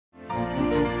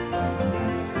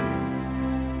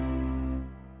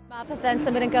A pethau'n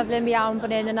symud yn gyflym iawn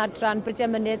fan hyn yn Adran, Brydiau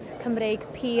Mynydd, Cymreig,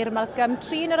 Pur, Malcolm,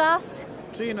 3 yn y ras?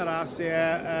 3 yn y ras, ie.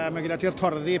 Mae gyda ti'r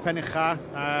torddi pen ucha,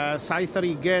 7 ar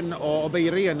 20 o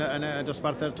beiri yn y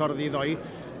dosbarth y torddi ddoi.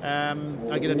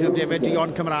 A gyda ti'r defed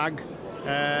Dion Cymraeg,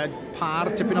 par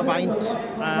tipyn o faint,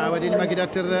 wedyn mae gyda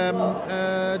ti'r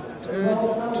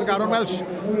Tregaron Welsh.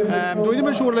 Dwi ddim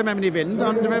yn siŵr le mae'n mynd i fynd,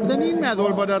 ond byddwn ni'n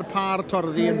meddwl bod yr par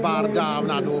torddi yn bar da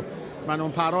wna nhw. Maen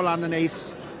nhw'n paro lan yn eis,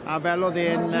 a fel oedd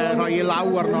e'n rhoi I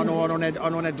law arno nhw, ond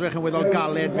nhw'n edrych yn weddol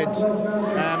galed fyd.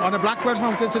 Ond y Black Welsh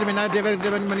Mountains sydd wedi mynd,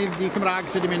 defyd Mynydd di Cymraeg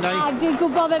sydd wedi mynd. A dwi'n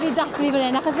gwybod fe fi dathlu fan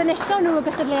hyn, achos fe nillon nhw y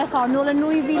gystadleuaeth hon, nôl yn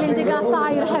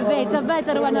 2012 hefyd,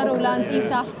 dyfed ar Owen Rowlands,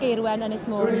 Isach Geirwen, Ynys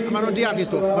Môn. Maen nhw'n deall I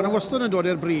stwff, maen nhw'n wastad yn dod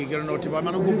i'r brig yn nhw,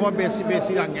 maen nhw'n gwybod beth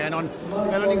sydd angen, ond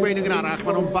fel o'n i'n gweud yn gynharach,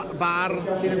 maen nhw'n bar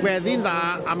sydd yn gweddi'n dda,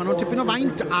 a maen nhw'n tipyn o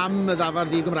faint am y ddafar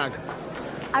di Gymraeg.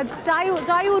 A dau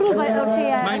wrw wrth i...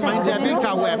 Mae'n debyg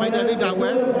tawe, mae'n debyg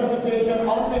tawe.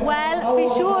 Wel,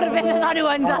 fi'n siŵr beth ydyn nhw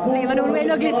yn dathlu, maen nhw'n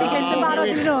wein o glist i glist yn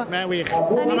barod iddyn nhw. Mae'n wych.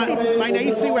 Mae'n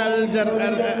neis I weld y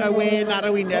wen ar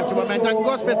y wyneb, mae'n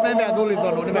dangos beth mae'n feddwl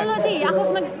iddyn nhw. Wel o di,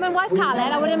 achos mae'n waith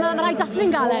caled, a wedyn mae'n rhaid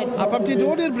dathlu'n galed. A pam ti'n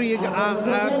dod i'r brig a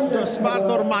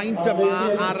dosbarth o'r maint yma,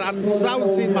 a'r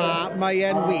ansawdd sydd yma,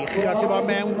 mae'n wych.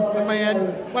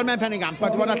 Mae'n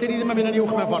Pencampwriaeth, allan ni ddim yn mynd yn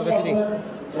uwch mewn ffordd, allan ni.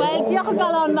 Wel, diolch o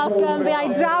galon, Malcolm. Fe ai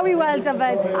draw I weld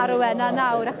dyfed ar Owen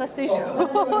nawr, achos dwi'n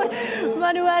siŵr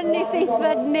maen nhw yn ei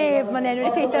seithfed neb maen nhw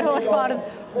wedi teithio'r holl ffordd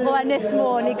o Ynys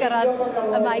Môn I gyrraedd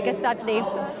yma I gystadlu.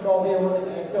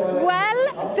 Wel,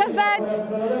 dyfed!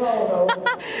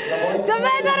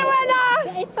 Dyfed ar Owen!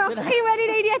 Chi wedi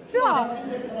wneud I eto!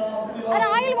 Yr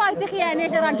ail waith I chi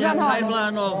ennill yr adran hon? Tair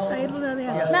blynedd nôl. Tair blynedd,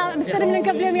 ie. Wel, sydd yn mynd yn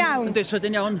gyflym iawn? Ynddi,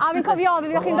 sydyn iawn. A fi'n cofio,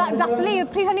 fe fi'ch chi'n dathlu,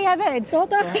 pryd hynny hefyd? Do,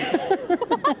 do.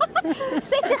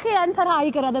 Sut ych chi yn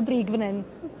parhau gyrraedd y brig fan hyn?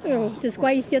 Just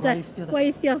gweithio de.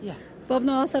 Gweithio. Bob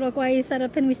nos ar o gwaith ar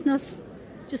y penwythnos.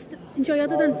 Just enjoyo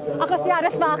dydyn. Achos di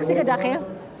arall fach sydd gyda chi?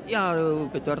 Ia,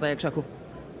 40 sacw.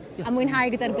 A mwynhau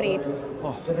gyda'r bryd?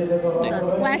 O,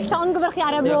 Well, llong gyfer chi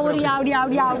ar y môr iawn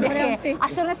I chi. A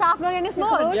siwr yn y saff mewn Ynys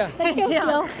Môn? Ia.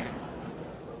 Diolch.